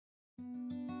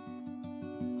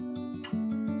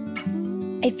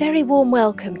A very warm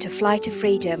welcome to Fly to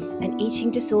Freedom, an eating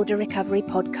disorder recovery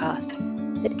podcast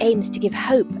that aims to give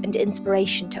hope and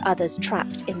inspiration to others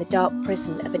trapped in the dark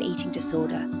prison of an eating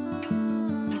disorder.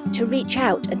 To reach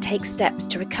out and take steps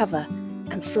to recover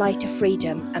and fly to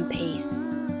freedom and peace.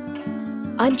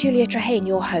 I'm Julia Trehane,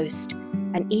 your host,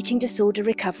 an eating disorder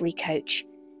recovery coach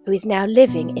who is now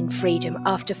living in freedom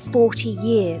after 40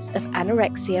 years of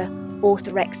anorexia,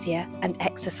 orthorexia, and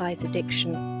exercise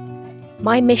addiction.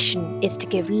 My mission is to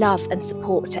give love and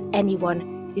support to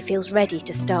anyone who feels ready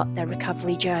to start their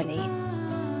recovery journey.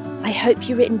 I hope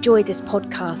you enjoy this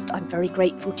podcast. I'm very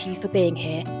grateful to you for being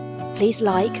here. Please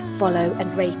like, follow,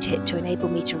 and rate it to enable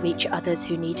me to reach others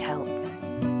who need help.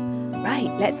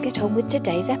 Right, let's get on with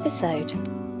today's episode.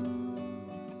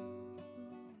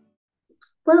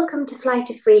 Welcome to Fly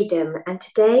to Freedom, and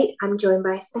today I'm joined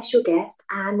by a special guest,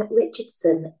 Anne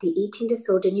Richardson, the eating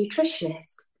disorder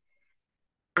nutritionist.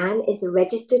 Anne is a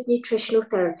registered nutritional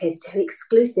therapist who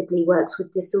exclusively works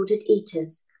with disordered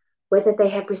eaters, whether they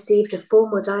have received a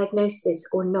formal diagnosis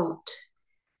or not.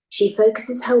 She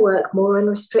focuses her work more on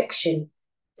restriction,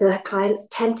 so her clients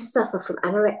tend to suffer from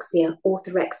anorexia,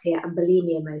 orthorexia, and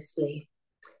bulimia mostly.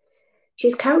 She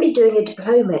is currently doing a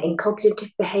diploma in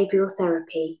cognitive behavioural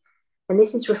therapy, and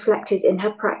this is reflected in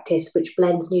her practice, which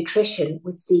blends nutrition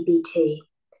with CBT.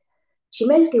 She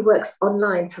mostly works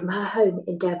online from her home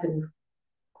in Devon.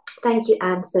 Thank you,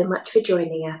 Anne, so much for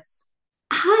joining us.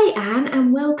 Hi, Anne,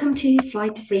 and welcome to Fly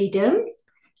to Freedom.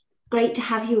 Great to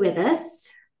have you with us.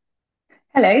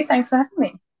 Hello, thanks for having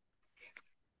me.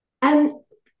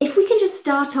 If we can just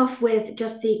start off with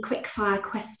just the quick fire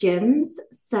questions.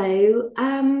 So,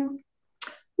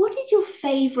 what is your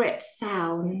favourite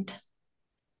sound?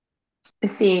 The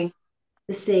sea.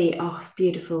 The sea. Oh,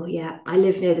 beautiful. Yeah, I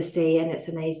live near the sea and it's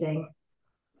amazing.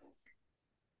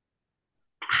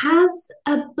 Has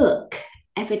a book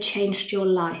ever changed your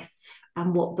life,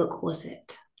 and what book was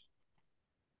it?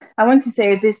 I want to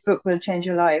say this book will change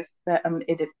your life, but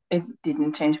it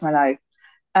didn't change my life.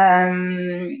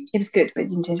 It was good, but it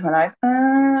didn't change my life.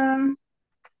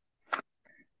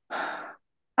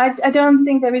 I don't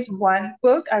think there is one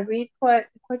book. I read quite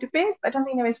a bit. I don't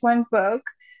think there is one book,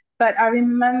 but I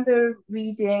remember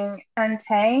reading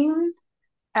Untamed,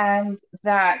 and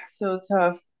that sort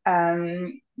of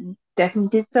definitely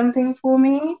did something for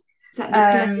me. Is that the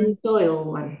Glennon Doyle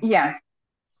one? Yeah.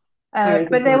 Very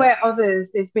But good there book. were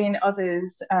others. There's been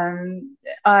others.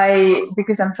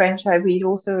 Because I'm French, I read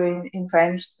also in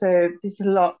French. So there's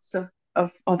lots of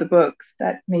other books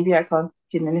that maybe I can't,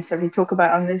 necessarily talk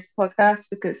about on this podcast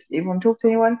because it won't talk to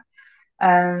anyone.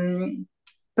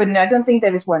 But no, I don't think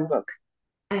there is one book.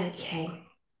 Okay.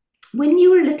 When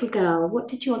you were a little girl, what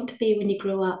did you want to be when you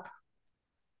grew up?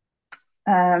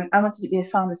 I wanted to be a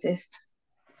pharmacist.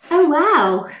 Oh,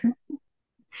 wow.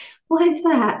 Why is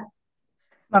that?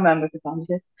 My mum was a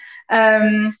pharmacist.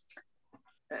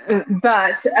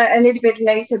 But a little bit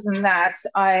later than that,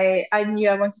 I knew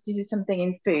I wanted to do something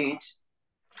in food.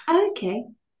 Okay.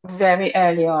 Very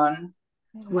early on.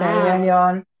 Very Wow. early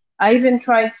on. I even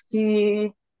tried to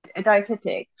do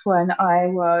dietetics when I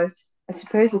was, I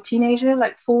suppose, a teenager,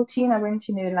 like 14. I went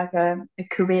to, like a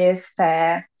careers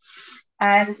fair,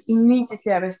 and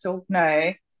immediately I was told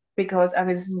no because I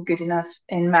wasn't good enough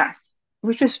in math,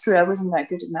 which was true. I wasn't that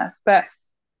good at math, but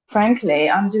frankly,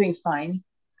 I'm doing fine.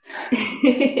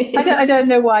 I don't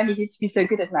know why I needed to be so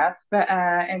good at math, but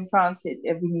in France,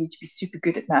 we need to be super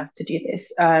good at math to do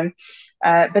this.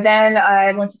 But then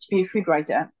I wanted to be a food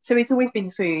writer. So it's always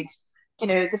been food.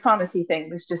 The pharmacy thing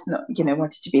was just not,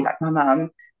 wanted to be like my mum.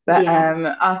 But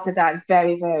Yeah, after that,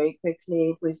 very, very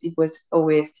quickly, it was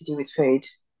always to do with food.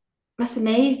 that's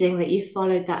amazing that you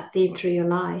followed that theme through your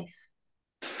life.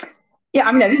 Yeah,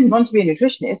 I mean, I didn't want to be a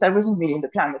nutritionist. I wasn't really in the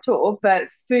plan at all. But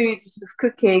food, sort of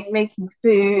cooking, making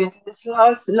food. There's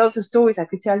lots of stories I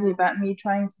could tell you about me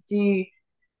trying to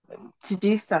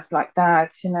do stuff like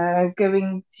that,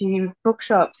 going to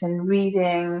bookshops and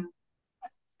reading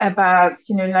about,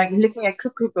 like looking at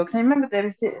cookery books. I remember there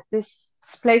was this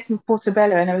place in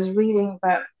Portobello, and I was reading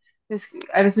about this.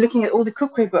 I was looking at all the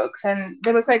cookery books, and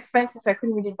they were quite expensive, so I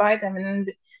couldn't really buy them. And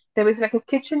there was like a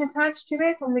kitchen attached to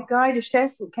it, and the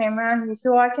chef who came around, and he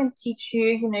said, "Oh, I can teach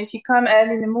you. If you come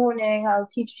early in the morning, I'll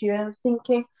teach you." And I was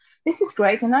thinking, this is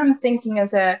great. And I'm thinking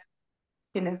as a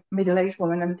middle-aged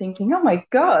woman, I'm thinking, oh my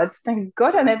God, thank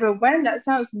God I never went. That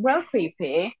sounds well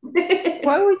creepy.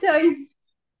 Why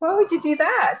would you do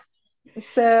that?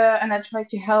 So, and I tried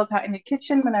to help out in the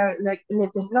kitchen when I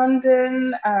lived in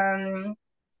London.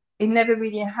 It never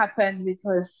really happened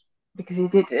because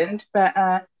it didn't. But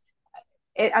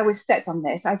I was set on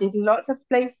this. I did lots of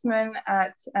placement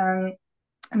at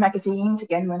magazines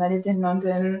again when I lived in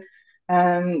London.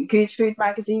 Good Food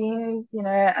magazine,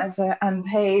 as an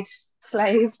unpaid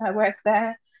slave, I worked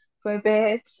there for a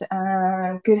bit.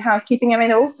 Good Housekeeping. I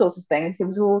mean, all sorts of things. It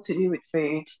was all to do with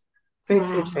food, food,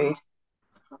 food, Wow.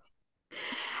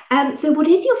 food. So what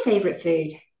is your favorite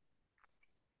food?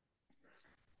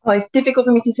 Well, it's difficult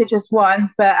for me to say just one,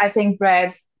 but I think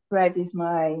bread. Bread is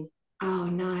my Oh,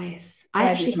 nice. I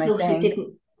bread is actually my thought it thing.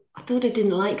 didn't, I thought I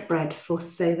didn't like bread for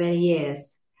so many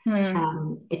years.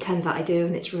 Hmm. It turns out I do,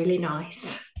 and it's really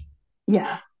nice.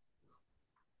 Yeah.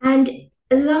 And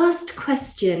last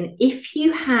question, if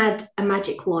you had a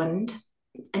magic wand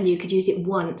and you could use it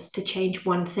once to change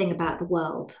one thing about the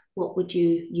world, what would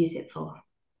you use it for?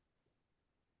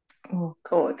 Oh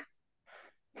God.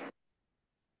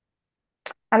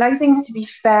 I like things to be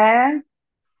fair,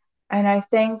 and I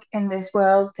think in this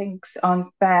world things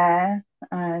aren't fair,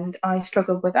 and I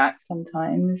struggle with that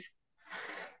sometimes.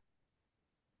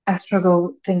 I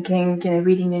struggle thinking,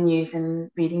 reading the news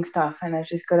and reading stuff, and I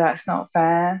just go, that's not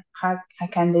fair. How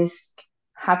can this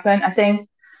happen? I think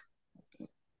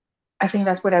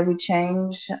that's what I would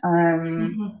change.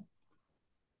 Mhm.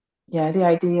 Yeah, the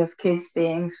idea of kids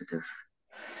being sort of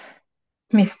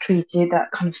mistreated,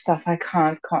 that kind of stuff, I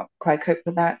can't quite cope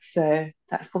with that. So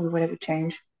that's probably what I would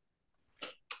change.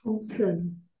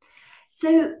 Awesome.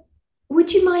 So,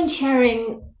 would you mind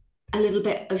sharing a little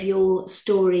bit of your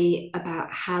story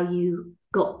about how you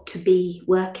got to be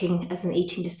working as an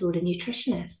eating disorder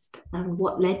nutritionist and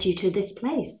what led you to this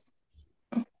place?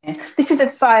 Yeah. This is a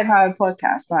 5 hour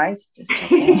podcast, right? Just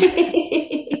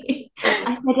checking.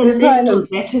 I said a This is why I little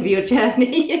looked. bit of your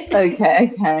journey.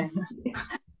 Okay, okay.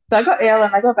 So I got ill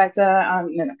and I got better.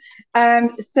 No, no.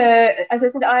 So as I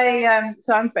said,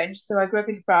 I'm French, so I grew up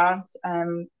in France.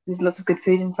 There's lots of good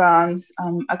food in France.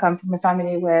 I come from a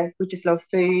family where we just love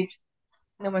food.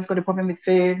 No one's got a problem with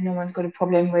food. No one's got a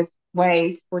problem with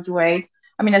weight, body weight.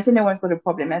 I mean, I say no one's got a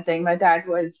problem. I think my dad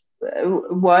is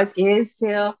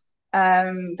still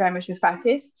very much a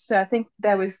fattest. So I think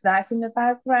there was that in the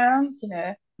background.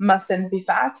 Mustn't be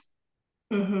fat,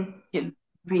 Mhm.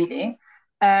 really.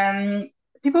 Um,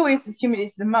 People always assume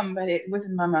it's the mum, but it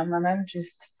wasn't my mum. My mum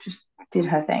just did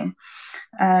her thing.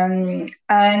 And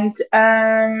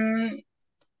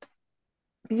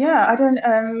Yeah, I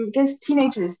don't guess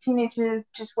teenagers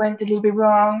just went a little bit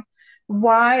wrong.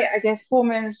 Why? I guess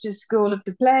hormones just go all over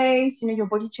the place. Your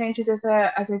body changes as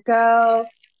a girl,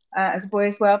 as a boy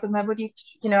as well. But my body,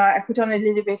 I put on a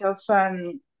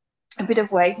bit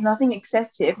of weight, nothing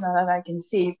excessive, now that I can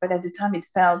see, but at the time it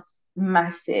felt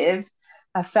massive.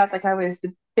 I felt like I was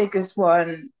the biggest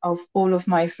one of all of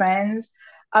my friends.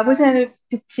 I wasn't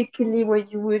particularly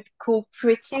what you would call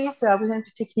pretty, so I wasn't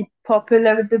particularly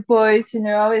popular with the boys.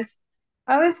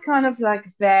 I was kind of like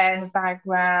there in the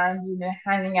background,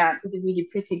 hanging out with a really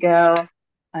pretty girl,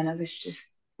 and I was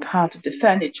just part of the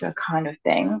furniture kind of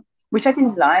thing, which I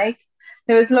didn't like.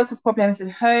 There was lots of problems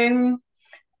at home,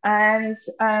 and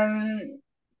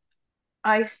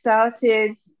I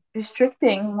started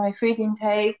restricting my food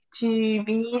intake to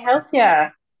be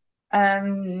healthier.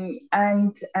 And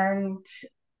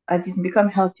I didn't become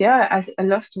healthier. I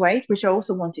lost weight, which I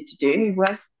also wanted to do. It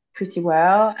worked pretty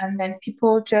well. And then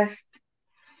people just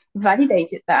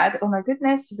validated that. Oh my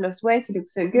goodness, you've lost weight, you look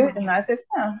so good. And I thought,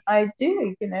 yeah, I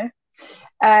do. And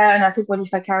I thought, well,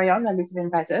 if I carry on, I look even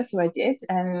better. So I did.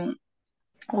 And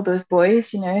all those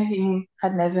boys, who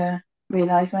had never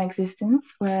realized my existence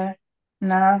were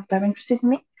now very interested in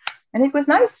me. And it was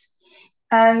nice.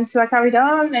 And so I carried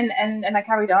on and I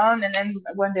carried on. And then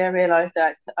one day I realized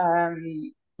that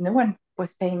no one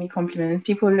was paying me compliments.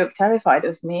 People looked terrified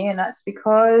of me. And that's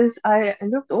because I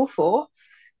looked awful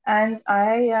and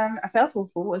I felt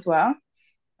awful as well.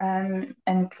 And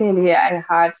clearly, I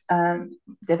had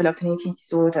developed an eating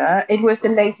disorder. It was the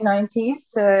late 90s,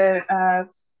 so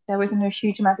there wasn't a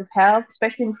huge amount of help,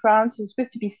 especially in France. You're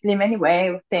supposed to be slim anyway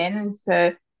or thin,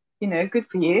 so good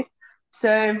for you.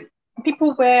 So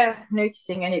people were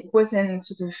noticing, and it wasn't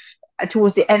sort of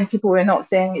towards the end, people were not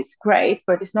saying it's great,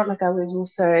 but it's not like I was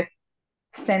also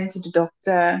sent to the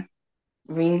doctor,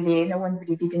 really. No one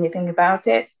really did anything about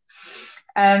it.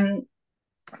 Um,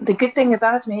 the good thing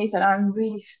about me is that I'm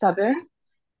really stubborn.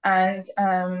 And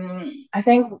I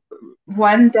think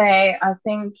one day, I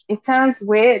think it sounds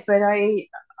weird, but I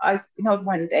not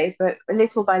one day, but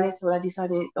little by little, I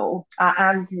decided, oh, I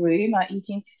outgrew my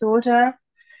eating disorder.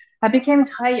 I became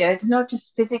tired, not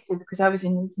just physically because I was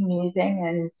in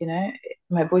eating and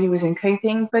my body wasn't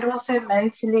coping, but also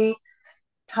mentally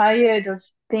tired of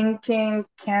thinking,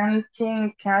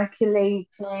 counting,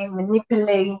 calculating,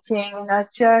 manipulating, and I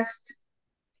just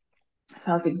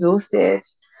felt exhausted.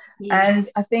 Yeah. And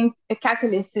I think a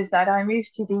catalyst is that I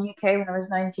moved to the UK when I was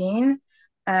 19.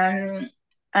 Um,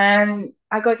 and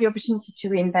I got the opportunity to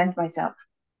reinvent myself.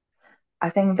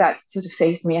 I think that sort of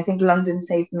saved me. I think London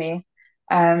saved me.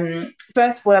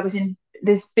 First of all, I was in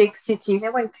this big city.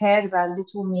 No one cared about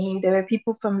little me. There were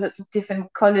people from lots of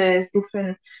different colors,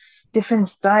 different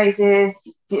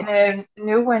sizes. You know,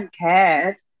 no one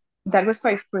cared. That was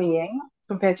quite freeing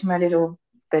compared to my little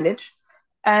village.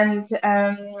 And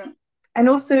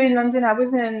also in London, I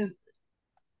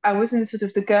wasn't sort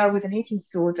of the girl with an eating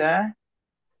disorder.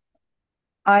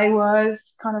 I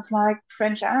was kind of like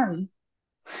French Anne,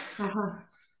 Uh-huh.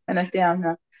 and I still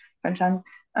am French Anne,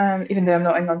 even though I'm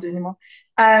not in London anymore.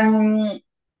 Um,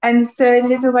 and so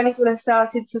little by little, I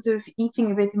started sort of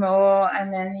eating a bit more,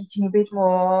 and then eating a bit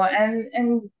more,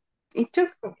 and it took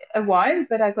a while,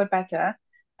 but I got better.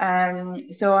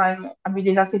 So I'm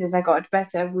really lucky that I got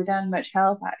better without much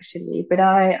help actually. But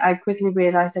I quickly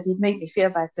realized that it made me feel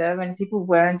better when people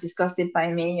weren't disgusted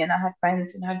by me, and I had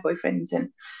friends and had boyfriends and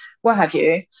what have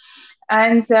you.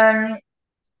 And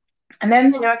and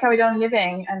then, I carried on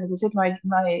living. And as I said, my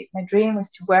dream was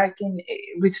to work in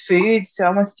with food. So I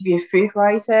wanted to be a food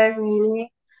writer,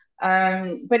 really.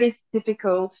 But it's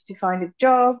difficult to find a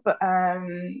job,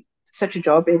 such a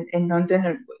job in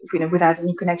London, without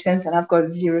any connections. And I've got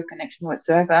zero connection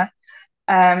whatsoever.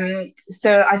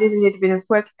 So I did a little bit of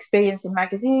work experience in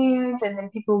magazines, and then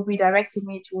people redirected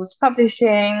me towards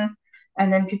publishing.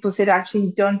 And then people said,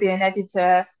 actually, don't be an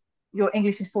editor. Your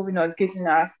English is probably not good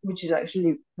enough, which is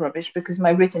actually rubbish because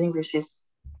my written English is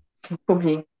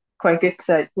probably quite good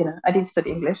because I did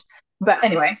study English. But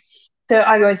anyway, so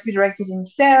I was redirected in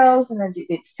sales, and I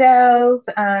did sales,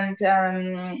 and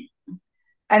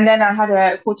then I had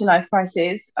a quarter life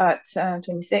crisis at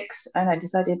 26, and I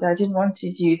decided I didn't want to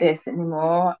do this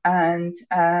anymore. And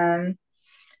I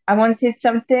wanted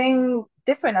something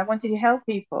different. I wanted to help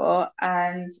people.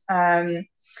 And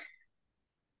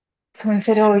someone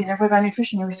said, "Oh, what about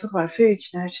nutrition? You always talk about food,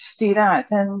 just do that."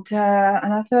 And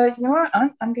I thought, you know what,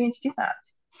 I'm going to do that.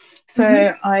 So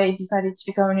Hmm. I decided to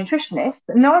become a nutritionist,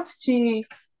 not to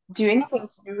do anything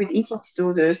to do with eating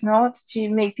disorders, not to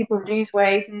make people lose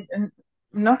weight, and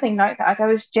nothing like that. I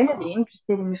was genuinely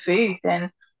interested in food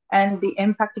and the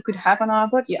impact it could have on our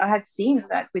body. I had seen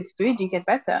that with food you get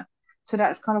better. So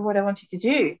that's kind of what I wanted to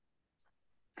do.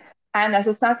 And as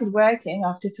I started working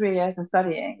after 3 years of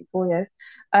studying, 4 years,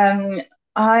 um,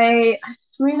 I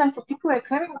just realized that people were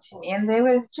coming to me and they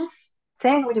were just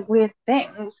saying really weird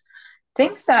things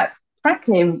that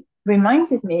frankly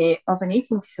reminded me of an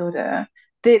eating disorder.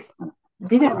 They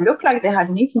didn't look like they had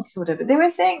an eating disorder, but they were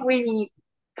saying really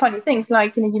funny things,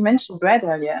 like, you mentioned bread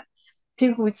earlier.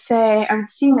 People would say, I would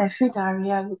see in their food diary,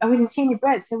 I wouldn't see any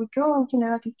bread. So we go, I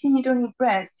can see you don't eat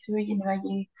bread. So,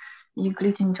 you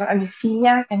gluten intolerant, are you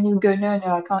celiac? And you go, no,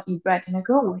 no, I can't eat bread. And I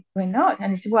go, why not?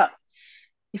 And they said, well,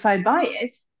 if I buy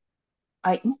it,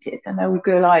 I eat it. And I would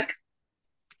go like,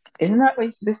 isn't that what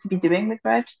you're supposed to be doing with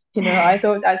bread? I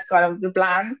thought that's kind of the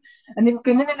plan. And they would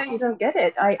go, no, no, no, you don't get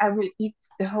it. I will eat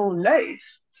the whole loaf.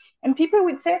 And people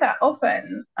would say that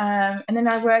often. And then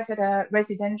I worked at a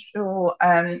residential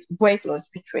weight loss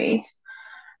retreat,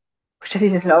 which I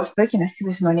didn't love, but it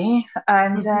was money.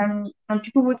 And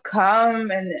people would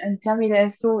come and tell me their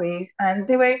stories. And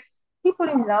they were people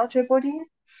in larger bodies,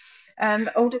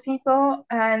 older people.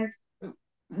 And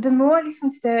the more I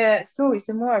listened to their stories,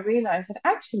 the more I realized that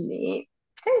actually,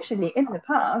 potentially in the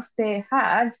past, they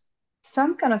had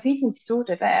some kind of eating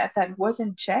disorder there that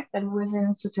wasn't checked, that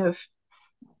wasn't sort of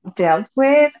dealt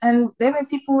with. And there were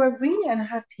people who were really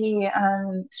unhappy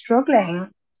and struggling.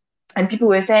 And people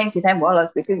were saying to them, well,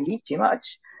 that's because you eat too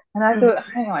much. And I thought,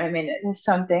 hang on a minute, there's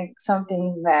something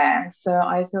there. So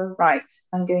I thought, right,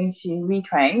 I'm going to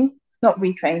retrain, not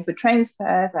retrain, but train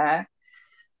further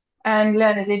and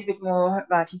learn a little bit more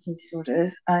about eating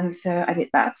disorders. And so I did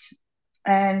that.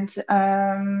 And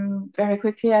very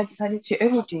quickly, I decided to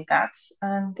only do that.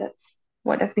 And that's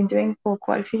what I've been doing for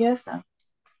quite a few years now.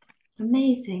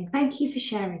 Amazing. Thank you for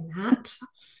sharing that.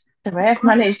 So That's I've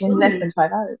quite a managed in less than story.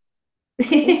 5 hours.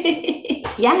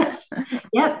 Yes.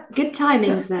 Yep. Good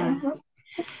timings there.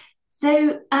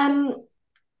 So,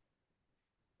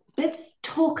 let's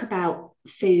talk about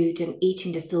food and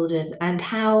eating disorders and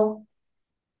how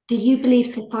do you believe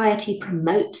society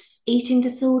promotes eating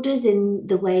disorders in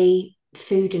the way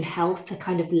food and health are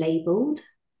kind of labeled?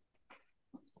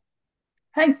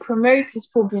 I think promote is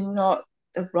probably not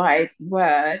the right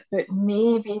word, but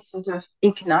maybe sort of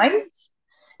ignite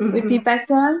would be Hmm.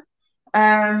 better.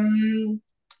 Um,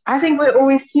 I think we're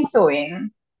always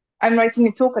seesawing. I'm writing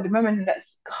a talk at the moment, and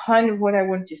that's kind of what I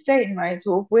want to say in my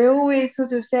talk. We're always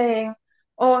sort of saying,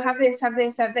 oh, have this, have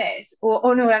this, have this, or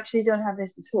oh no, actually don't have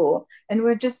this at all. And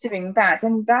we're just doing that.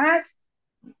 And that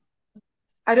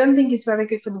I don't think it's very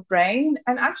good for the brain,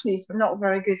 and actually, it's not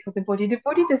very good for the body. The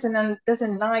body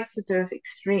doesn't like sort of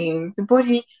extreme. The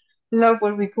body love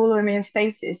what we call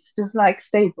homeostasis, sort of like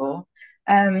stable.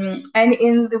 And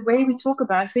in the way we talk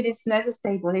about food, it's never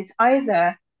stable. It's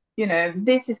either,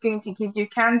 this is going to give you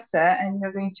cancer and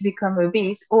you're going to become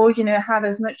obese, or have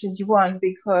as much as you want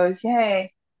because,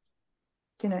 yay,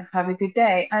 have a good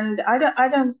day. And I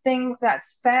don't think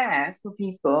that's fair for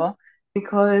people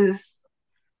because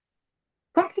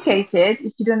complicated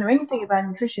if you don't know anything about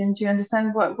nutrition to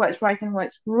understand what's right and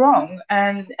what's wrong.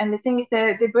 And the thing is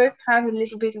that they both have a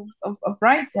little bit of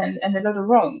right and a lot of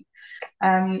wrong.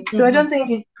 So I don't Mhm.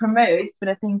 think it promotes, but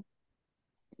I think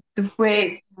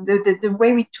the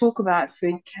way we talk about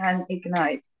food can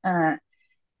ignite an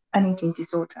eating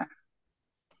disorder.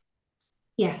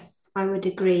 Yes, I would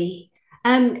agree.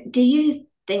 Do you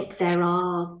think there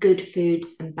are good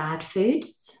foods and bad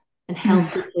foods, and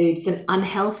healthy foods and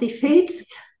unhealthy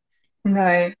foods?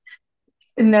 No,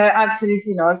 no,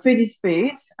 absolutely not. Food is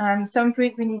food. Some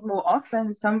food we need more of,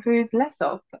 and some food less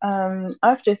of.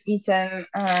 I've just eaten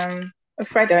a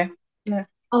Freddo. No,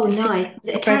 Oh, a six nice. Is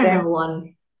it a Freddo. caramel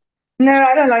one? No,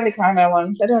 I don't like the caramel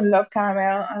ones. I don't love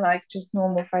caramel. I like just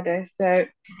normal Freddo. So,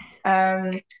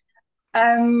 um,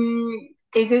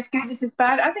 is it good? Is it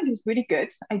bad? I think it's really good.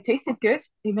 It tasted good.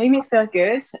 It made me feel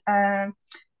good.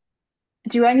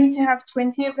 Do I need to have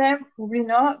 20 of them? Probably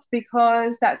not,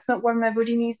 because that's not what my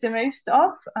body needs the most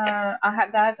of. I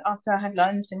had that after I had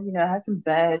lunch and, I had some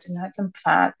veg and I had some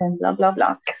fat and blah, blah,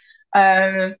 blah.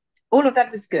 Um, all of that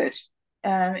was good.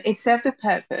 It served a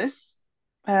purpose.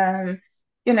 Um,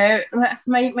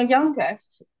 my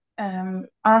youngest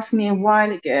asked me a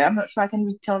while ago. I'm not sure I can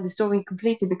retell the story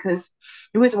completely because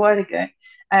it was a while ago.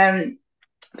 Um,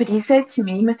 but he said to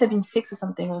me, he must have been 6 or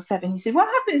something or 7. He said, "What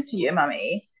happens to you,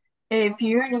 mummy, if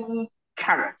you only eat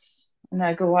carrots?" And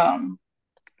I go, "Well,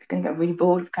 you're going to get really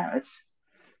bored of carrots.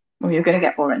 Well, you're going to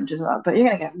get orange as well, but you're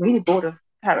going to get really bored of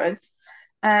carrots."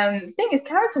 The thing is,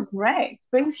 carrots are great,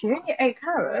 but if you only ate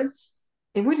carrots,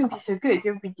 it wouldn't be so good.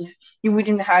 You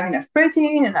wouldn't have enough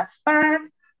protein, enough fat,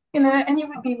 and you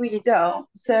would be really dull.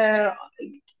 So,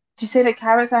 to say that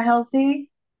carrots are healthy,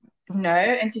 no.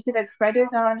 And to say that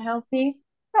Freddos are unhealthy,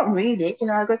 not really.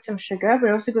 I got some sugar,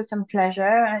 but also got some pleasure.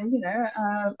 And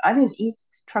I didn't eat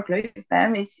truckloads of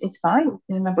them. It's fine.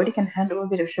 My body can handle a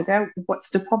bit of sugar. What's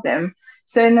the problem?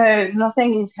 So no,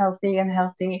 nothing is healthy and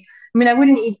healthy. I mean, I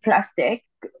wouldn't eat plastic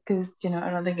because I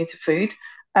don't think it's a food.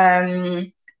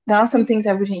 Um, there are some things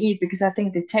I wouldn't eat because I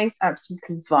think they taste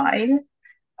absolutely vile.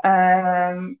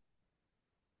 Um,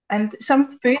 and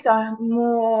some foods are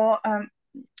more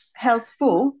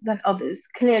healthful than others.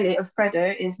 Clearly,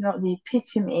 Alfredo is not the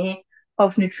epitome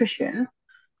of nutrition,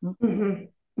 Hmm.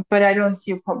 but I don't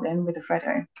see a problem with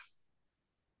Alfredo.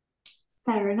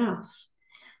 Fair enough.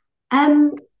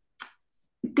 Um,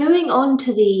 Going on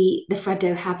to the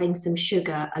Freddo having some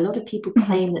sugar, a lot of people Mhm.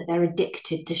 claim that they're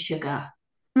addicted to sugar.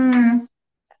 Mm.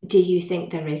 Do you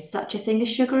think there is such a thing as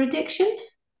sugar addiction?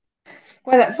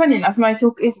 Well, funny enough, my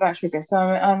talk is about sugar, so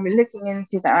I'm looking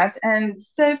into that. And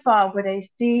so far, what I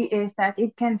see is that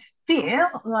it can feel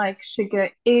like sugar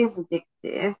is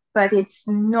addictive, but it's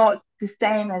not the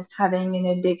same as having an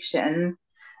addiction.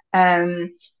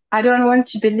 Um, I don't want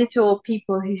to belittle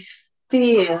people who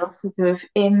feel sort of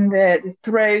in the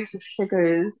throes of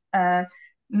sugars,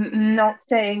 not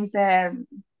saying their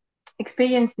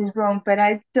experience is wrong, but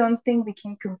I don't think we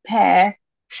can compare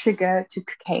sugar to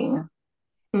cocaine,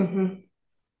 Hmm.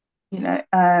 you know.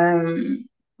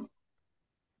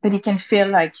 But it can feel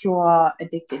like you are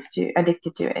addicted to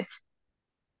it.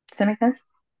 Does that make sense?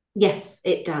 Yes,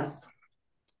 it does.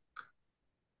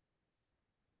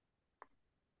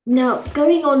 Now,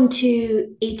 going on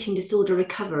to eating disorder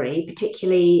recovery,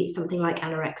 particularly something like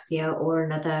anorexia or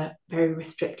another very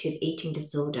restrictive eating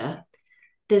disorder,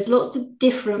 there's lots of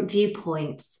different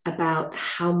viewpoints about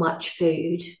how much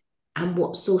food and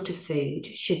what sort of food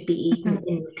should be eaten Mhm.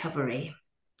 in recovery.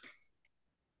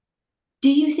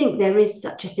 Do you think there is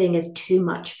such a thing as too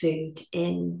much food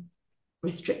in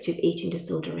restrictive eating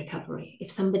disorder recovery?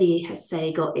 If somebody has,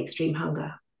 say, got extreme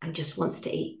hunger and just wants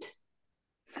to eat.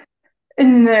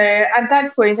 No, at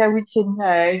that point, I would say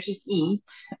no, just eat.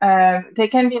 There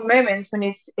can be moments when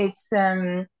it's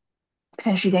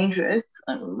potentially dangerous.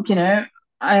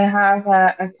 I have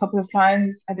a couple of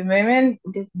clients at the moment,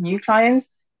 the new clients,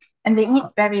 and they eat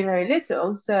very, very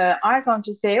little. So I can't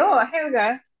just say, "Oh, here we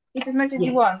go, eat as much as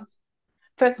you Yeah. want."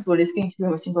 First of all, it's going to be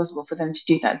almost impossible for them to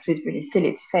do that, so it's really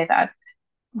silly to say that.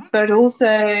 But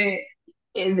also,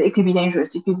 it could be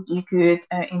dangerous. You could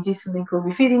induce something called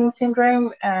refeeding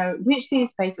syndrome, which is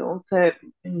fatal. So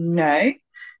no,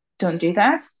 don't do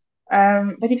that.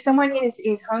 But if someone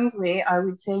is hungry, I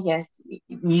would say yes,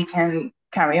 you can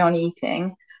carry on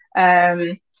eating.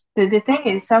 Um, the thing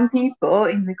is, some people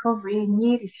in recovery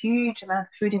need a huge amount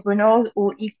of food. We're not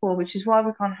all equal, which is why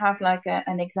we can't have like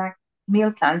an exact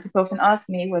meal plan. People often ask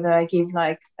me whether I give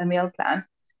like a meal plan.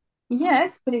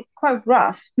 Yes, but it's quite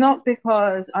rough. Not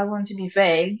because I want to be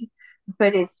vague,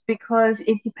 but it's because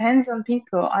it depends on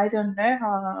people. I don't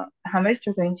know how much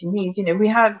they're going to need. We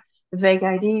have vague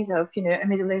ideas of, a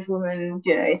middle-aged woman,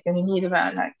 is going to need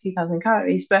about like 2,000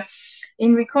 calories. But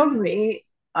in recovery,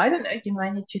 I don't know, you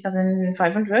might need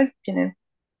 2,500,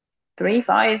 three,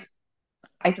 five,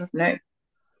 I don't know.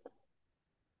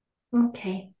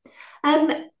 Okay.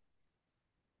 Um,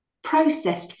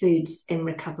 Processed foods in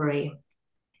recovery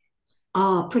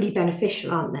are pretty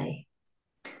beneficial, aren't they?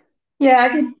 Yeah,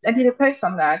 I did a post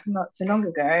on that not so long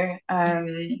ago.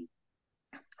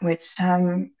 Which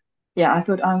yeah, I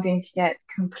thought I'm going to get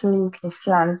completely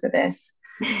slammed for this.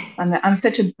 I'm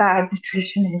such a bad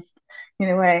nutritionist in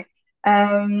a way.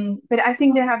 But I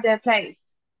think they have their place.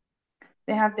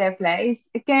 They have their place.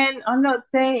 Again, I'm not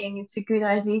saying it's a good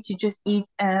idea to just eat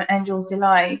Angel's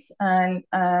Delight, and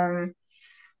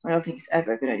I don't think it's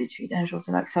ever a good idea to eat Angel's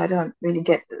Delight, so I don't really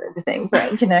get the thing.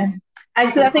 But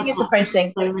and so I Haven't think had it's a that for French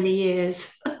thing. so many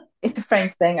years. It's a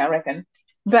French thing, I reckon.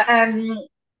 But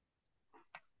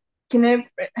you know,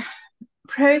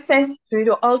 processed food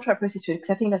or ultra processed food, because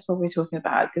I think that's what we're talking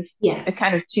about, because a Yes.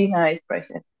 kind of tuna is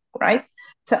processed, right?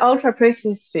 So ultra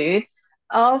processed food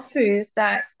are foods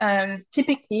that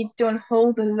typically don't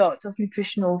hold a lot of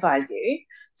nutritional value.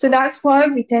 So that's why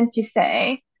we tend to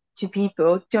say to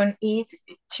people, don't eat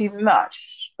too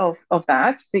much of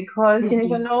that, because you're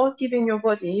Mhm. not giving your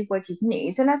body what it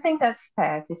needs. And I think that's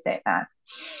fair to say that.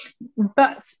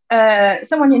 But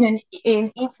someone in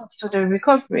eating disorder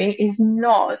recovery is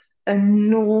not a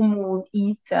normal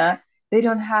eater. They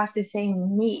don't have the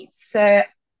same needs. So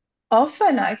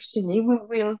often, actually, we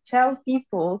will tell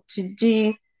people to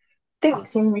do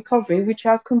things in recovery which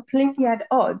are completely at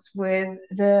odds with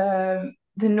the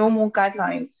normal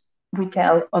guidelines we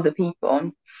tell other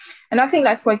people. And I think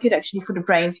that's quite good actually for the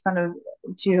brain to kind of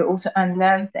to also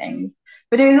unlearn things.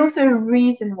 But there is also a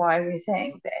reason why we're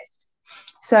saying this.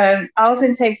 So I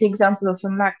often take the example of a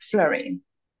McFlurry. I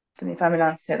don't know if I'm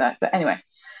allowed to say that, but anyway.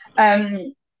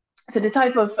 Um, so the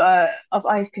type of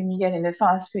ice cream you get in the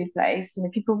fast food place,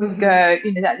 people would Mhm.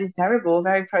 go, that is terrible,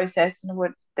 very processed,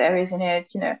 what there is in it.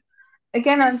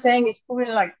 Again, I'm saying it's probably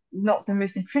like not the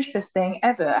most nutritious thing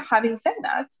ever. Having said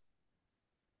that,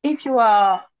 if you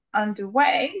are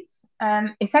underweight,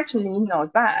 it's actually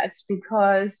not bad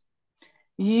because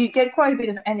you get quite a bit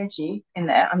of energy in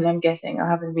there. I mean, I'm guessing I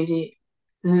haven't really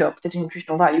looked at the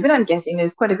nutritional value, but I'm guessing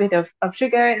there's quite a bit of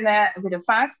sugar in there, a bit of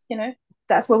fat.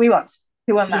 That's what we want.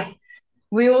 We want that. Yes.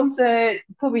 We also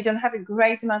probably don't have a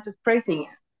great amount of protein,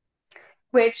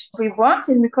 which we want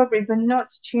in recovery, but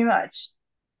not too much.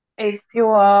 If you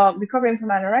are recovering from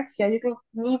anorexia, you're going to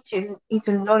need to eat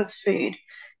a lot of food.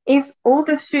 If all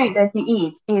the food that you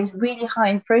eat is really high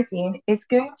in protein, it's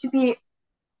going to be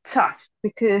tough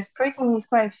because protein is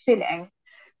quite filling.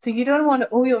 So you don't want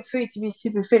all your food to be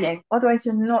super filling. Otherwise,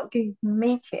 you're not going to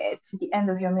make it to the end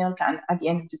of your meal plan at the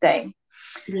end of the day.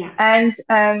 Yeah.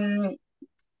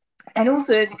 And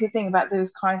also the good thing about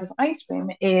those kinds of ice cream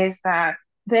is that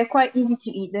they're quite easy to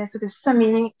eat. They're sort of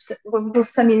what we call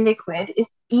semi-liquid.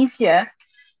 It's easier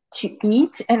to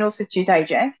eat and also to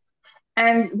digest.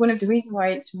 And one of the reasons why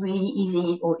it's really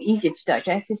easy or easier to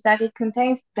digest is that it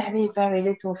contains very, very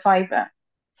little fiber.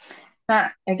 Now,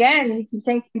 again, we keep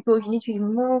saying to people, you need to eat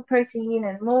more protein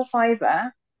and more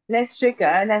fiber, less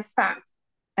sugar, less fat.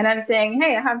 And I'm saying,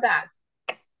 hey, I have that.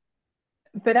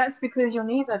 But that's because your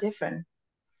needs are different.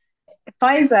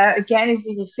 Fiber, again, is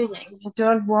really filling. You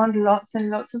don't want lots and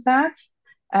lots of that.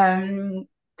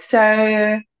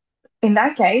 So in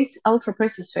that case, ultra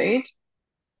processed food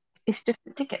is just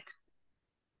a ticket.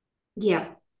 Yeah.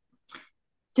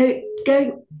 So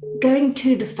going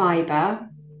to the fiber,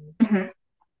 Mhm.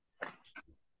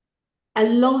 a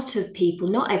lot of people,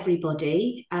 not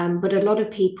everybody, but a lot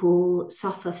of people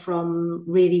suffer from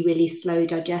really, really slow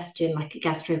digestion, like a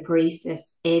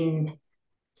gastroparesis in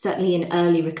certainly in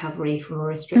early recovery from a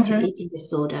restrictive Mhm. eating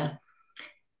disorder.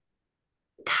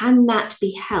 Can that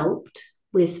be helped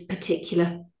with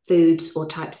particular foods or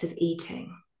types of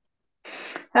eating?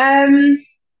 Um,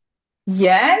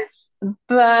 yes,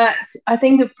 but I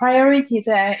think the priority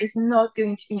there is not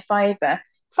going to be fiber.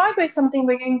 Fiber is something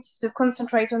we're going to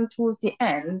concentrate on towards the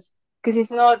end. because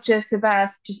it's not just about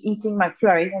just eating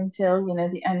McFlurries until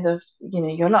the end of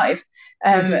your life.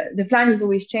 Mhm. The plan is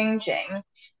always changing.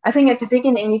 I think at the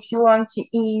beginning, if you want to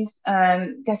ease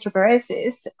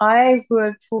gastroparesis, I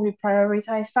would probably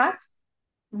prioritize fat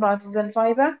rather than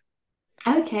fiber.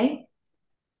 Okay,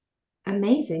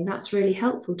 amazing. That's really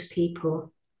helpful to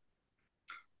people.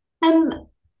 Um,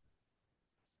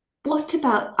 what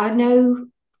about, I know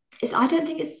I don't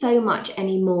think it's so much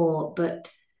anymore, but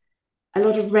a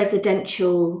lot of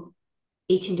residential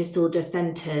eating disorder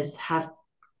centres have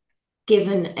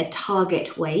given a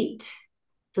target weight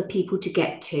for people to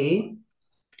get to.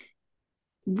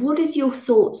 What is your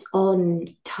thoughts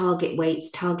on target weights,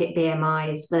 target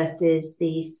BMIs versus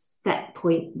the set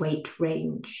point weight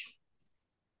range?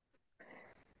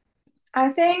 I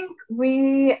think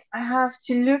we have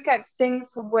to look at things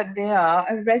for what they are.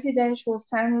 A residential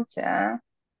center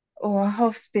or a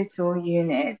hospital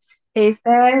unit is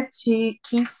there to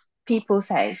keep people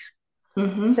safe.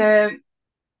 Mm-hmm. So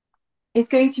it's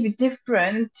going to be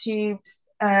different to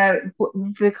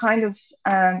the kind of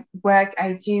work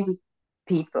I do with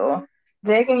people.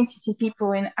 They're going to see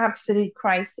people in absolute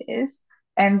crisis,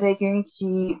 and they're going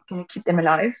to keep them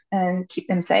alive and keep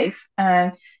them safe.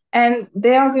 And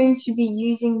they are going to be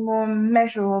using more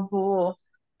measurable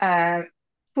uh,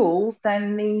 tools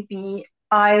than maybe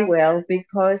I will,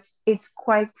 because it's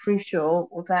quite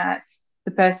crucial that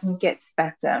the person gets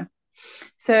better.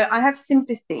 So I have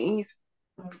sympathy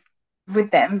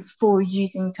with them for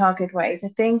using target weights. I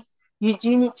think you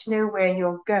do need to know where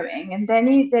you're going, and there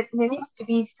needs to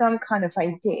be some kind of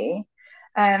idea.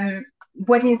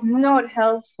 What is not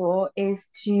helpful is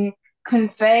to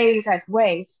convey that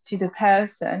weight to the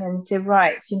person and say,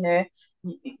 right,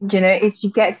 if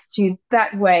you get to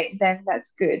that weight, then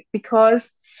that's good,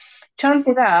 because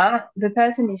chances are the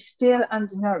person is still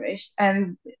undernourished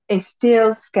and is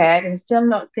still scared and still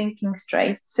not thinking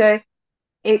straight. So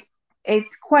it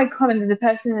it's quite common that the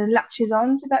person latches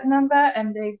on to that number,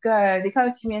 and they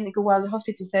come to me and they go, well, the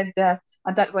hospital said at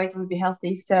that weight I would be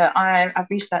healthy, so I've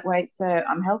reached that weight, so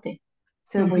I'm healthy.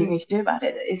 So what are you Mm-hmm. going to do about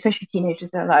it? Especially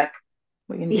teenagers, they're like,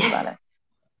 what are you going to do Yeah. about it?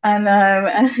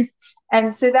 And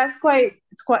and so it's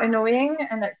quite annoying,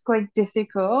 and it's quite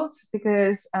difficult,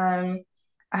 because I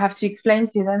have to explain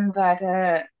to them that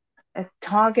a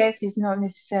target is not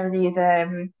necessarily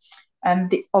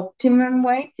the optimum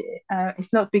weight.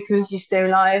 It's not because you stay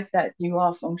alive that you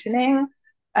are functioning.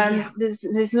 Yeah.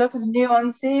 There's lots of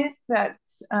nuances that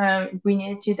we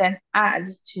need to then add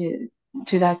to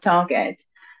that target.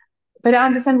 But I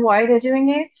understand why they're doing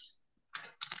it.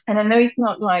 And I know it's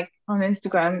not like on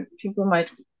Instagram, people might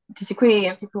disagree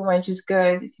and people might just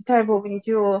go, this is terrible, we need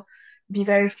to all be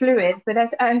very fluid. But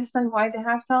I understand why they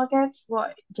have targets.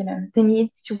 They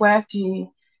need to work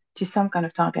to some kind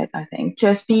of targets, I think.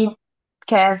 Just be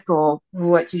careful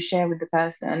what you share with the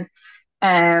person.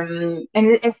 And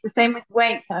it's the same with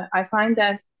weight. I find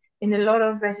that in a lot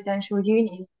of residential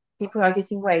unis, people are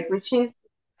getting weight, which is,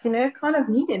 kind of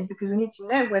needed, because we need to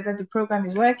know whether the program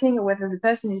is working or whether the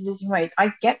person is losing weight.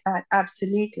 I get that,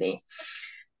 absolutely.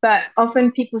 But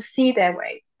often people see their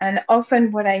weight. And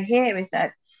often what I hear is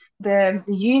that the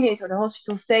unit or the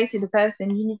hospital say to the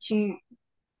person, you need to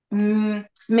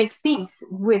make peace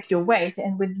with your weight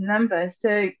and with the number.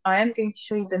 So I am going to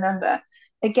show you the number.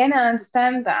 Again, I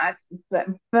understand that, but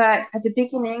at the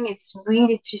beginning, it's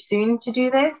really too soon to do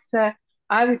this. So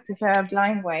I would prefer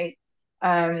blind weighing,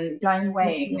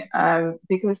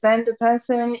 because then the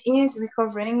person is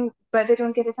recovering, but they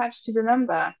don't get attached to the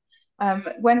number.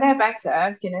 When they're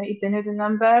better, if they know the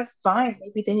number, fine.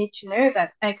 Maybe they need to know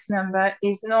that X number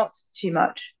is not too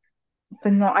much,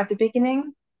 but not at the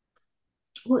beginning.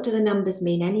 What do the numbers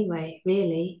mean anyway,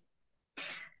 really?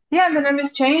 Yeah, the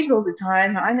numbers change all the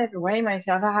time. I never weigh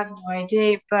myself. I have no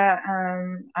idea, but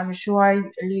I'm sure I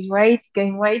lose weight,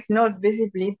 gain weight, not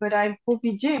visibly, but I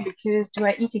probably do, because do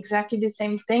I eat exactly the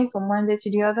same thing from one day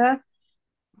to the other?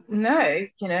 No,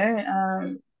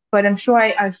 but I'm sure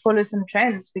I follow some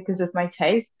trends because of my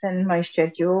tastes and my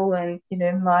schedule, and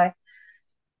my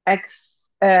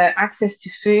access to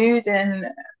food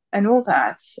and all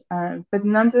that. But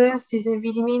numbers, do they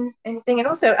really mean anything? And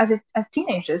also, as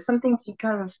teenagers, something to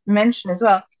kind of mention as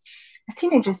well. As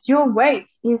teenagers, your weight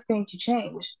is going to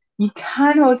change. You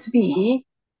cannot be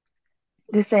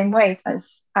the same weight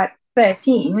as at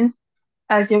 13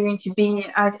 as you're going to be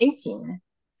at 18.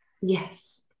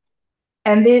 Yes.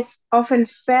 And they often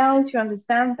fail to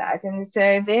understand that. And so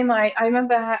I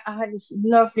remember I had this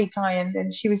lovely client,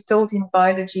 and she was told in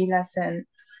biology lesson,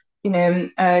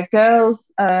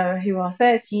 girls who are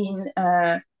 13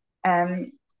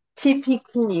 um,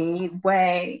 typically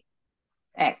weigh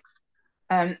X.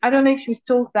 I don't know if she was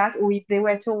told that, or if they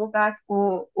were told that,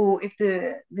 or if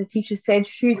the teacher said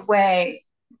should weigh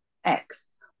X.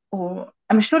 Or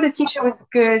I'm sure the teacher was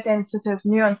good and sort of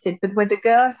nuanced it, but what the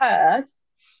girl heard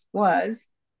was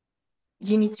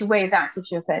you need to weigh that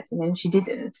if you're 13, and she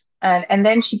didn't. And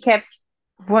then she kept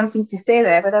wanting to stay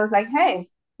there, but I was like, hey,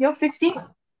 you're 15.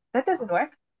 That doesn't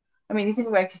work. I mean, it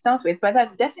didn't work to start with, but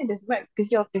that definitely doesn't work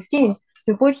because you're 15.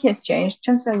 Your body has changed.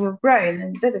 Chances are you've grown,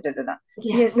 and da da da da da. So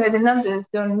you know, Yes. the numbers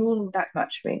don't mean that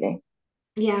much, really.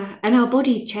 Yeah. And our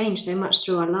bodies change so much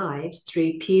through our lives,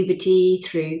 through puberty,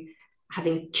 through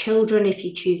having children, if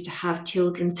you choose to have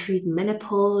children, through the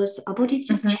menopause. Our bodies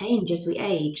just Hmm. change as we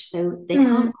age. So they Mm.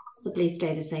 can't possibly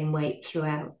stay the same weight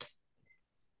throughout.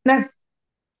 No,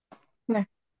 no,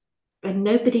 And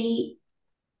nobody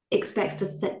expects to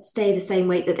stay the same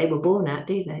weight that they were born at,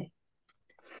 do they?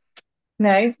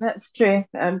 no, that's true.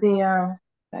 That'd be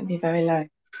very low.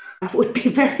 That would be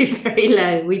very, very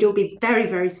low. We'd all be very,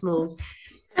 very small.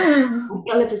 So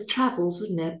Gulliver's Travels,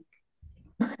 wouldn't it?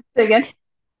 again,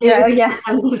 It yeah, would be yeah,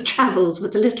 Gulliver's Travels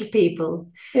with the little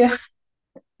people. yeah.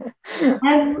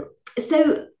 Um,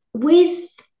 so with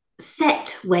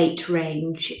set weight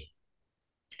range,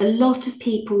 a lot of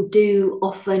people do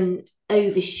often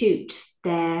overshoot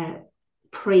their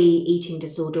pre-eating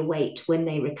disorder weight when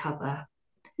they recover.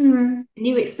 Hmm. Can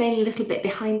you explain a little bit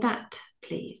behind that,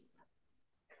 please?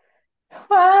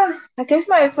 Well, I guess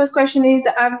my first question is,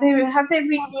 have they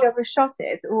really overshot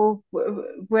it, or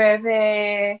were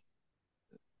they,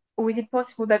 or is it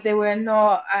possible that they were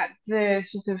not at the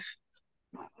sort of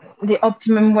the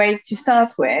optimum weight to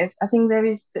start with? I think there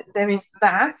is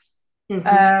that. Mm-hmm.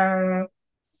 Um,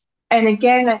 and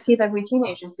again, I see that with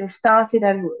teenagers, they started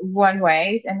at one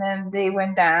weight and then they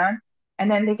went down and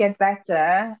then they get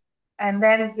better. And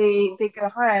then they go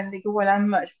higher and they go, well, I'm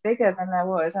much bigger than I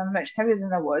was. I'm much heavier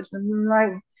than I was. But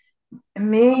like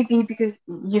maybe because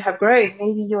you have grown,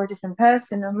 maybe you're a different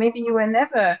person, or maybe you were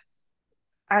never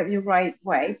at your right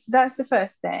weight. So that's the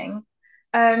first thing.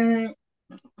 Um,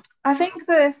 I think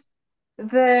the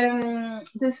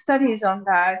studies on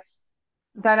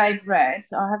that I've read,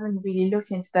 I haven't really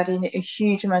looked into that in a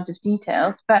huge amount of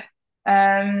details, but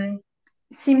um,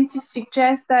 seem to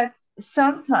suggest that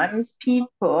sometimes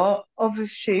people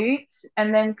overshoot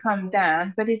and then come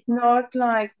down, but it's not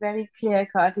like very clear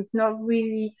cut. It's not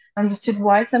really understood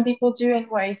why some people do and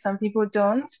why some people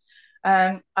don't.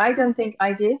 I don't think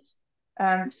I did.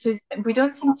 So we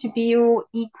don't seem to be all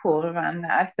equal around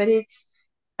that, but it's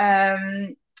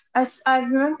I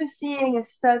remember seeing a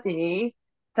study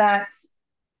that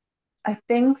I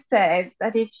think said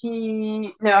that if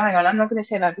you no, hang on, I'm not going to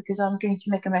say that because I'm going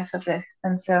to make a mess of this,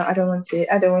 and so I don't want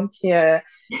to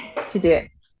do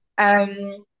it.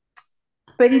 Um,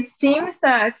 but it seems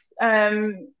that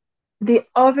the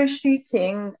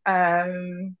overshooting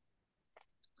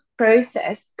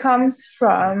process comes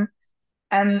from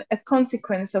a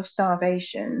consequence of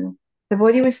starvation. The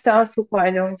body will starve for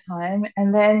quite a long time,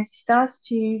 and then you start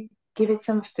to give it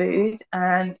some food,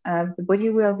 and the body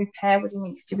will repair what it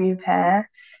needs to repair,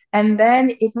 and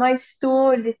then it might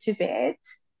store a little bit.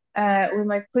 We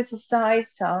might put aside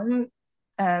some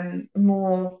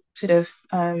more sort of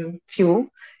fuel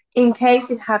in case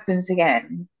it happens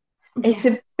again. Yes.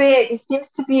 It seems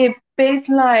to be a bit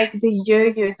like the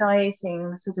yo-yo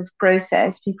dieting sort of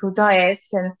process. People diet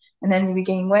and then they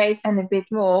gain weight and a bit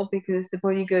more because the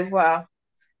body goes, well,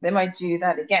 they might do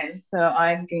that again. So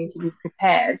I'm going to be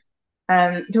prepared.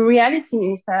 The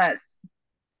reality is that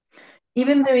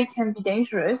even though it can be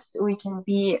dangerous, we can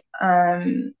be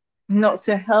not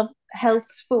so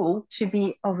healthful to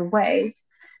be overweight.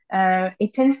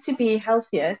 It tends to be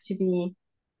healthier to be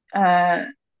uh,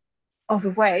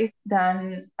 overweight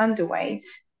than underweight.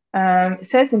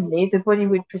 Certainly, the body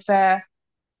would prefer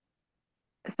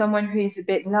someone who is a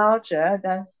bit larger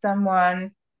than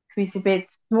someone who is a bit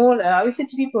smaller. I always say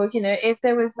to people, if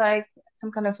there was like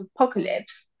some kind of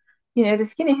apocalypse, the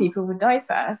skinny people would die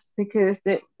fast because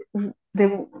they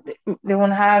they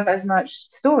won't have as much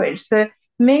storage. So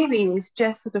maybe it's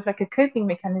just sort of like a coping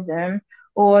mechanism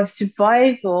or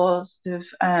survival sort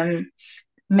of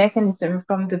mechanism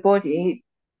from the body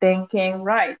thinking,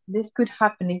 right, this could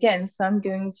happen again, so I'm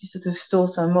going to sort of store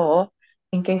some more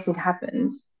in case it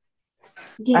happens.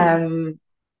 Yeah. Um,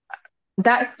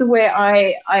 that's the way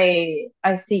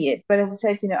I see it. But as I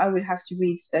said, I would have to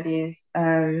read studies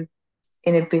in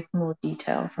a bit more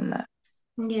details on that.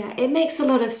 Yeah. It makes a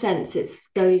lot of sense. It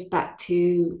goes back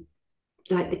to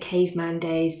like the caveman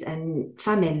days and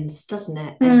famines, doesn't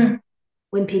it? And Mm,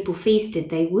 when people feasted,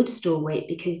 they would store weight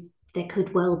because there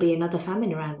could well be another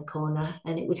famine around the corner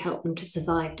and it would help them to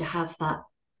survive to have that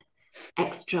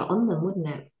extra on them, wouldn't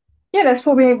it? Yeah, that's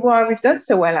probably why we've done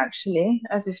so well actually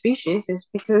as a species, is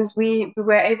because we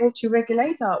were able to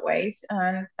regulate our weight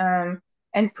and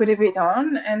put a bit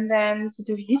on and then sort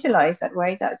of utilize that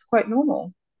weight. That's quite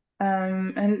normal.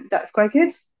 And that's quite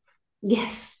good.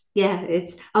 Yes, yeah,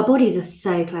 it's our bodies are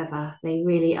so clever. They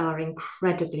really are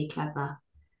incredibly clever.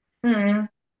 Mm.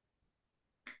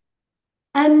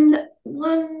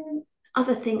 One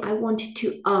other thing I wanted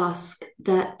to ask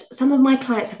that some of my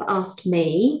clients have asked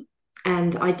me,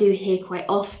 and I do hear quite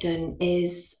often,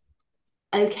 is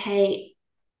okay,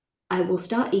 I will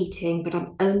start eating, but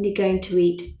I'm only going to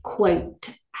eat, quote,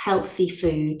 healthy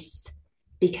foods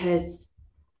because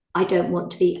I don't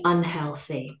want to be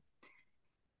unhealthy.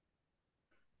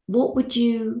 What would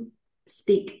you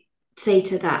say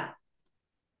to that?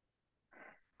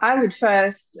 I would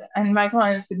first, and my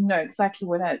clients would know exactly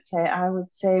what I'd say. I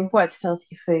would say, what's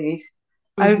healthy food?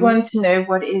 I would Mm-hmm. want to know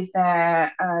what is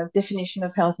their definition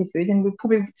of healthy food, and we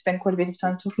probably would spend quite a bit of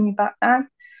time talking about that.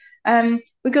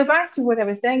 We go back to what I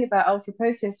was saying about ultra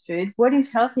processed food. What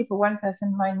is healthy for one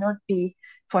person might not be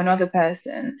for another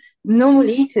person. Normal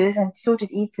eaters and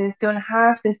disordered eaters don't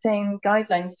have the same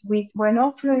guidelines. We're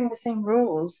not following the same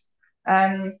rules.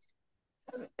 Um,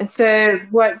 and so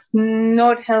what's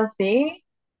not healthy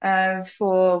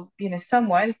for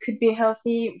someone could be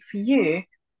healthy for you.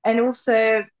 And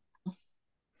also,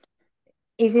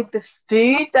 is it the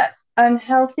food that's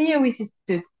unhealthy or is it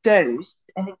the dose?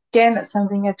 And again, that's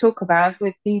something I talk about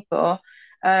with people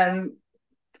um,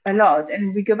 a lot.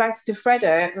 And we go back to the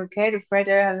Freddo. Okay, the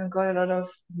Freddo hasn't got a lot of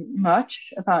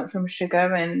much apart from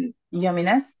sugar and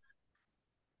yumminess.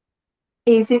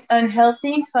 Is it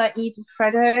unhealthy if I eat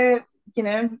Freddo, you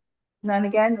know, now and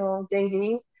again or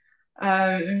daily?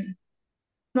 Um,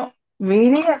 Not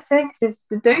really, I'd say, because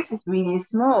the dose is really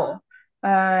small.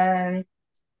 Um,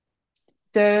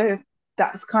 so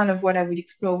that's kind of what I would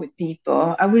explore with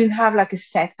people. I wouldn't have like a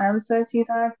set answer to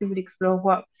that. We would explore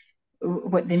what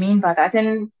they mean by that,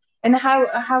 and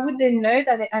how would they know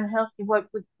that it's unhealthy? What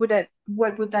would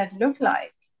that look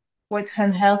like? What's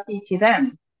unhealthy to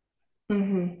them?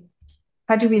 Mm-hmm.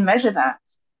 How do we measure that?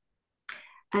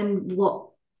 And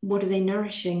what are they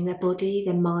nourishing? Their body,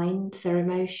 their mind, their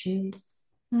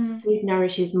emotions. Food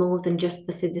nourishes more than just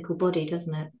the physical body,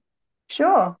 doesn't it?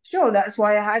 Sure, sure. That's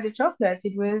why I had the chocolate.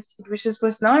 It was just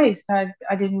was nice. I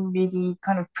didn't really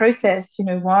kind of process,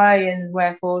 why and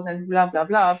wherefores and blah blah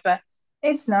blah. But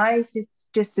it's nice. It's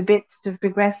just a bit sort of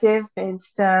progressive.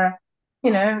 It's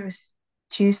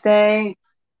Tuesday.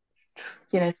 It's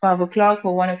 12 o'clock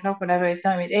or 1 o'clock, whatever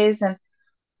time it is, and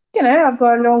I've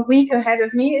got a long week ahead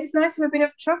of me. It's nice to have a bit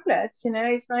of chocolate.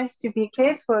 It's nice to be a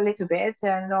kid for a little bit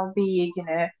and not be,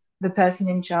 the person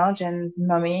in charge and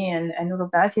mummy and all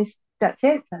of that. That's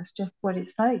it. That's just what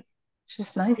it's like. It's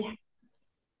just nice. Yeah.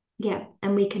 Yeah.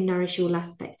 And we can nourish all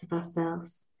aspects of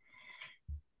ourselves.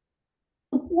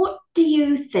 What do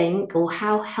you think, or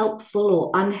how helpful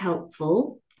or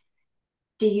unhelpful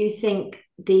do you think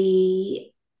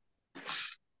the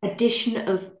addition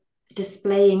of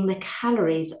displaying the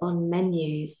calories on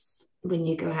menus when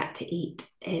you go out to eat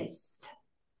is?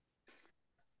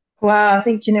 Well, I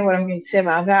think you know what I'm going to say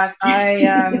about that.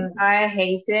 I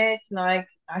hate it. Like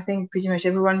I think pretty much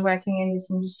everyone working in this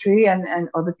industry and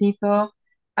other people.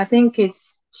 I think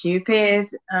it's stupid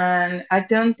and I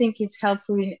don't think it's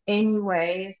helpful in any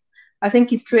ways. I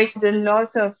think it's created a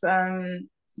lot of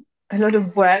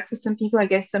work for some people. I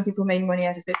guess some people make money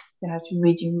out of it. They have to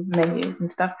read you menus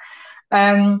and stuff.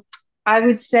 Um, I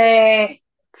would say,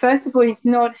 first of all, it's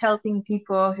not helping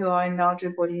people who are in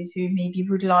larger bodies who maybe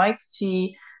would like to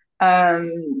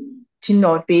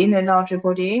not be in a larger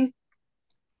body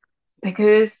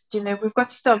because we've got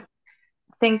to stop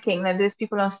thinking that those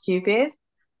people are stupid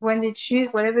when they choose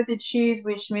whatever they choose,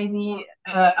 which may be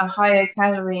a higher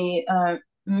calorie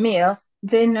meal.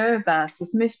 They know about it.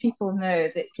 Most people know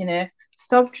that,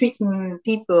 stop treating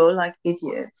people like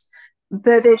idiots.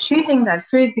 But they're choosing that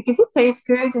food because it tastes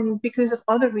good and because of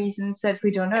other reasons that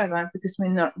we don't know about because we're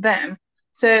not them.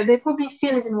 So they probably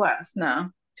feel even worse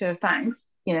now. So thanks.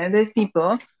 Those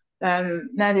people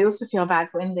now they also feel bad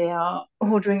when they are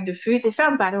ordering the food. They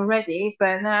felt bad already,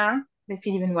 but now they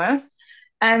feel even worse.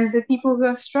 And the people who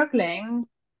are struggling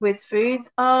with food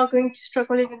are going to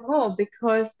struggle even more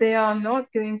because they are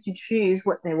not going to choose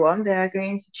what they want. They are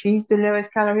going to choose the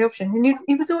lowest calorie option. And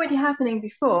it was already happening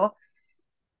before,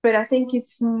 but I think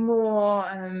it's more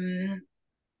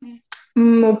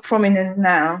prominent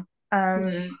now.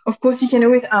 Of course, you can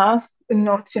always ask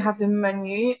not to have the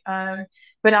menu,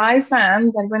 but I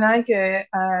found that when I go,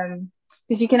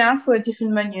 because you can ask for a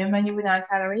different menu, a menu without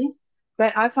calories,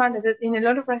 but I found that in a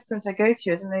lot of restaurants I go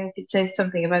to, I don't know if it says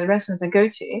something about the restaurants I go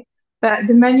to, but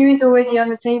the menu is already on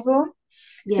the table.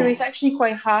 So it's Yes. actually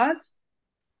quite hard.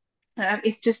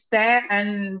 It's just there,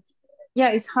 and yeah,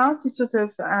 it's hard to sort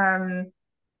of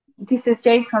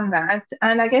dissociate from that.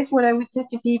 And I guess what I would say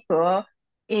to people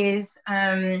is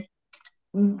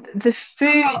the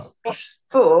food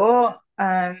before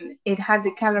it had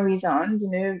the calories on,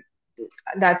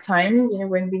 at that time,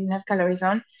 when we didn't have calories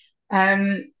on,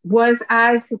 was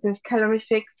as sort of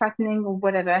calorific, fattening, or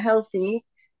whatever, healthy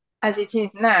as it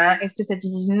is now. It's just that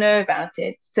you didn't know about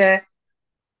it. So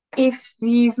if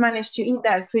you've managed to eat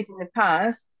that food in the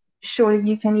past, surely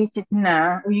you can eat it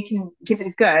now, or you can give it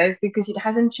a go because it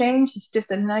hasn't changed. It's just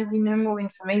that now you know more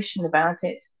information about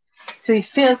it. So it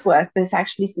feels worse, but it's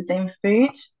the same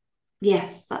food.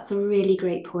 Yes, that's a really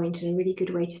great point and a really good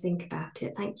way to think about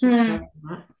it. Thank you for Hmm, sharing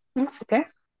that. that's okay.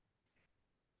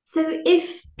 So,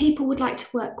 if people would like to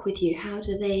work with you, how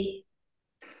do they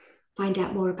find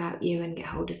out more about you and get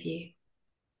hold of you?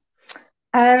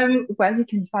 Well, you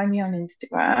can find me on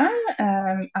Instagram.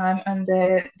 I'm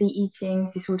under the Eating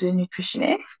Disorder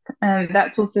Nutritionist, and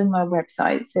that's also my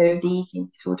website. So the Eating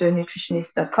Disorder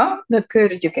Nutritionist.com,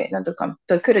 .co.uk, not .com,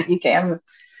 .co.uk. I'm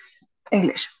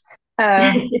English,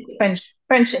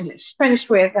 French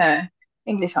with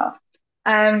English half.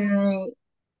 Um,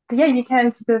 so yeah, you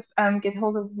can sort of get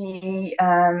hold of me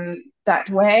that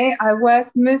way. I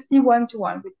work mostly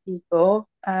one-to-one with people.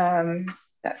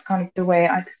 That's kind of the way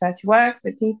I prefer to work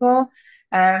with people.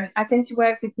 I tend to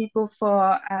work with people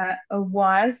for a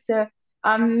while, so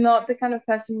I'm not the kind of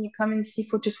person you come and see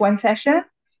for just one session,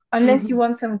 unless you Mhm.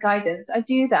 want some guidance. I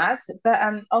do that, but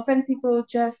often people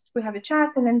just we have a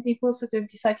chat and then people sort of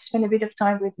decide to spend a bit of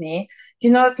time with me.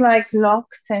 You're not like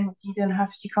locked, and you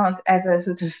can't ever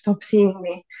sort of stop seeing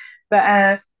me.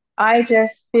 But I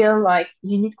just feel like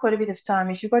you need quite a bit of time.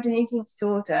 If you've got an eating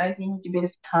disorder, you need a bit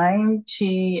of time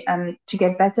to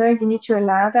get better. You need to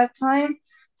allow that time.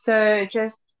 So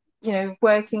just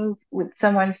working with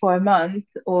someone for a month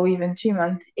or even 2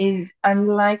 months is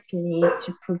unlikely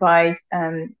to provide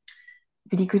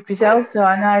really good results. So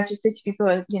I now just say to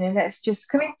people, let's just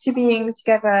commit to being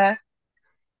together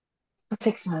for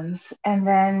 6 months and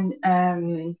then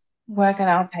work at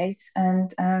our pace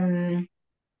and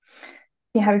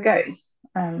see how it goes.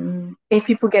 If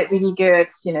people get really good,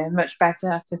 much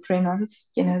better after 3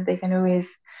 months, they can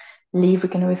always leave. We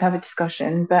can always have a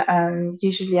discussion. But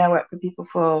usually I work with people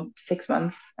for 6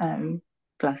 months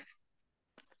plus.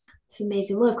 It's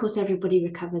amazing. Well, of course, everybody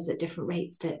recovers at different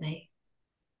rates, don't they?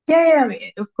 Yeah, I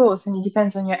mean, of course, and it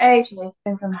depends on your age, and it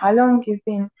depends on how long you've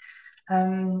been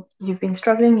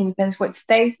struggling. It depends what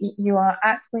state you are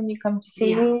at when you come to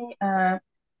see Yeah. me.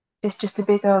 It's just a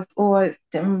bit of, or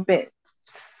I'm a bit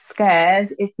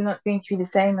scared. It's not going to be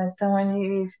the same as someone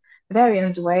who is very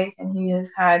underweight and who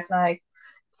has had like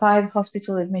 5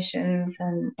 hospital admissions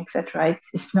and etc.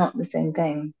 It's not the same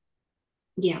thing.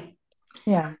 Yeah.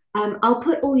 Yeah, I'll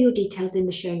put all your details in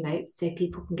the show notes so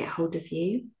people can get hold of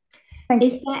you. thank you.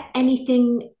 Is there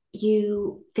anything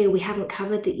you feel we haven't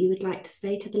covered that you would like to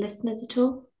say to the listeners at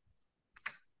all?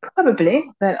 Probably,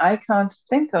 but I can't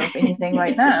think of anything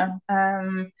right now.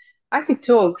 I could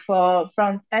talk for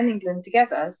France and England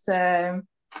together. So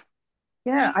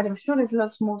yeah, I'm sure there's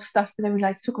lots more stuff that I would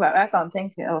like to talk about. I can't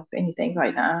think of anything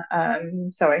right now.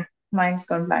 Sorry, mine's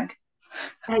gone blank.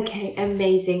 Okay,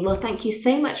 amazing. Well, thank you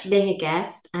so much for being a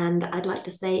guest. And I'd like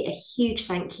to say a huge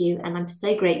thank you. And I'm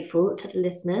so grateful to the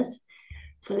listeners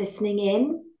for listening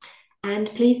in. And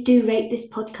please do rate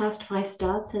this podcast 5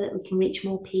 stars so that we can reach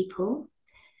more people.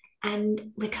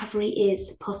 And recovery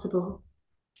is possible.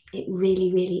 It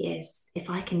really, really is. If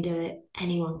I can do it,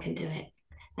 anyone can do it.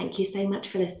 Thank you so much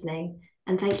for listening.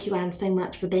 And thank you, Anne, so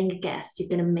much for being a guest. You've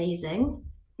been amazing.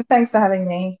 Thanks for having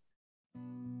me.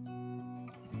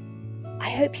 I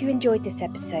hope you enjoyed this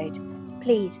episode.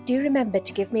 Please do remember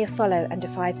to give me a follow and a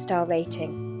 5-star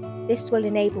rating. This will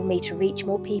enable me to reach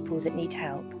more people that need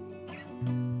help.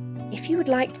 If you would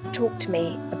like to talk to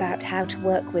me about how to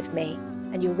work with me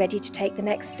and you're ready to take the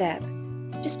next step,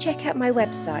 just check out my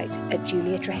website at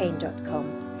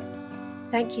juliatrehane.com.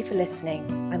 Thank you for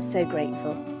listening. I'm so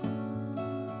grateful.